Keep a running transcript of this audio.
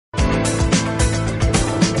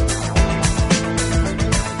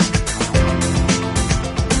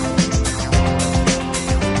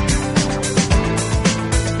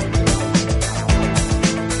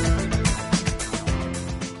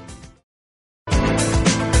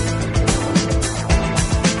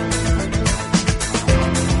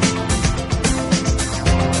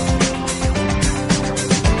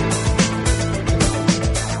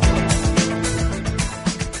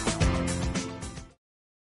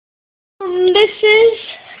this is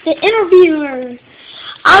the interviewer.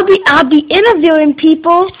 I'll be interviewing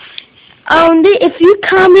people. If you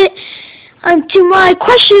comment to my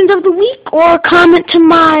questions of the week or comment to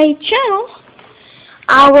my channel,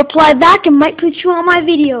 I'll reply back and might put you on my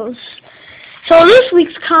videos. So this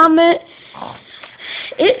week's comment,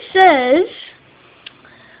 it says,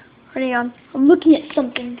 hang on, I'm looking at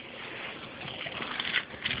something.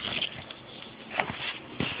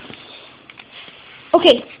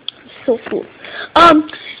 Okay, so cool.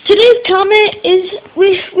 Today's comment is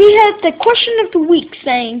we had the question of the week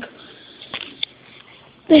saying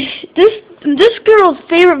this girl's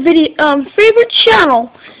favorite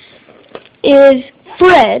channel is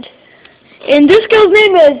Fred, and this girl's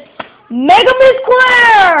name is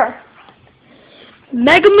megamsclaire.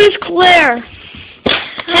 Megamsclaire.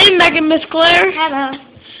 Hey, megamsclaire. Hello.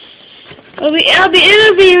 I'll be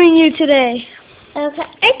interviewing you today. Okay.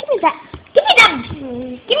 Hey,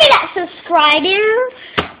 give me that subscriber.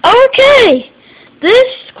 Okay.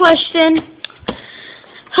 This question.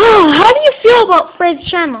 How do you feel about Fred's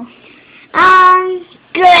channel?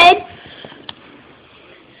 Good.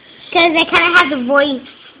 Because I kind of have the voice.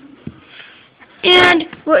 And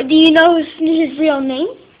do you know his real name?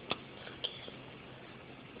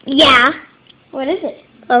 Yeah. What is it?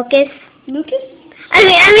 Lucas. Lucas?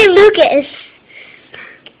 I mean Lucas.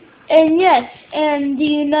 And yes. And do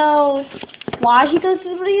you know why he does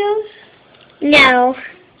his videos? No.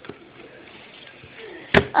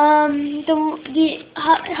 How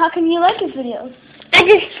come you like his videos? I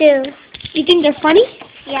just do. You think they're funny?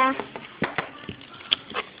 Yeah.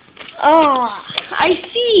 Oh, I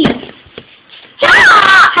see.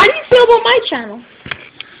 How do you feel about my channel?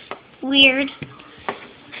 Weird.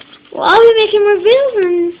 Well, I'll be making more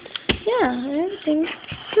videos and everything.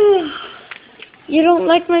 You don't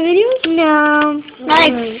like my videos? No. I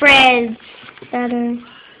like Fred's better.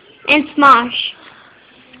 And Smosh.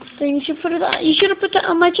 Then you should put it on. You should have put that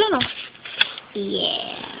on my channel.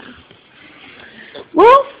 Yeah.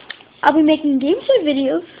 Well, I'll be making gameplay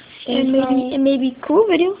videos and maybe cool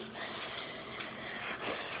videos.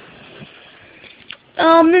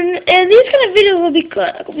 And these kind of videos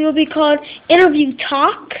will be called Interview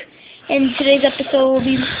Talk, and today's episode will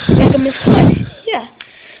be megamsclaire. Yeah.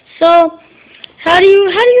 So, how do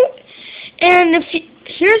you? And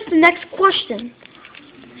here's the next question.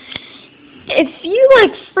 If you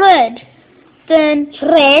like Fred, then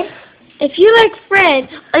If you like Fred,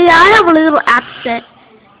 oh yeah, I have a little accent.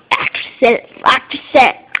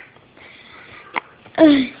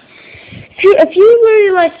 If you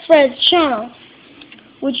really like Fred's channel,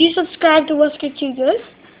 would you subscribe to What's Good Too Good?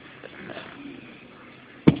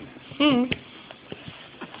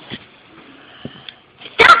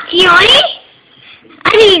 Stop, Johnny!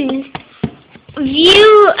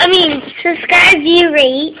 Subscribe, view,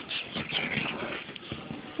 rate.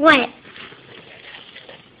 What?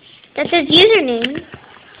 That's his username.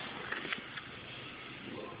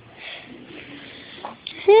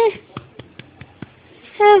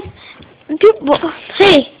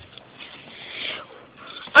 Hey,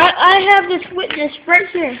 I have this witness right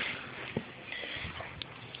here.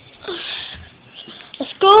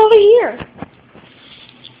 Let's go over here.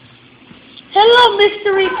 Hello,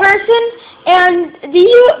 mystery person. And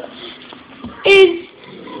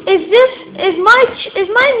is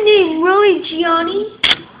my name really Gianni?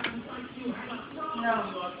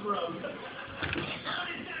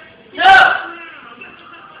 No.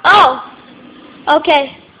 Oh.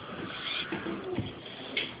 Okay.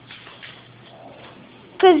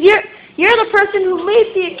 Because you're the person who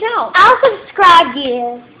made the account. I'll subscribe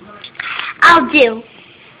you. I'll do.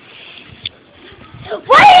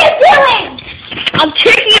 What are you doing? I'm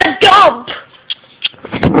taking a dump.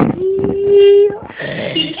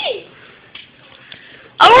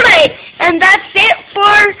 Alright, and that's it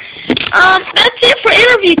for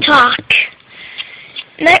interview talk.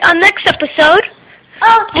 On next episode.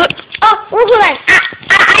 Hold on.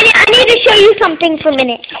 I need to show you something for a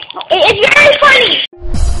minute. It's very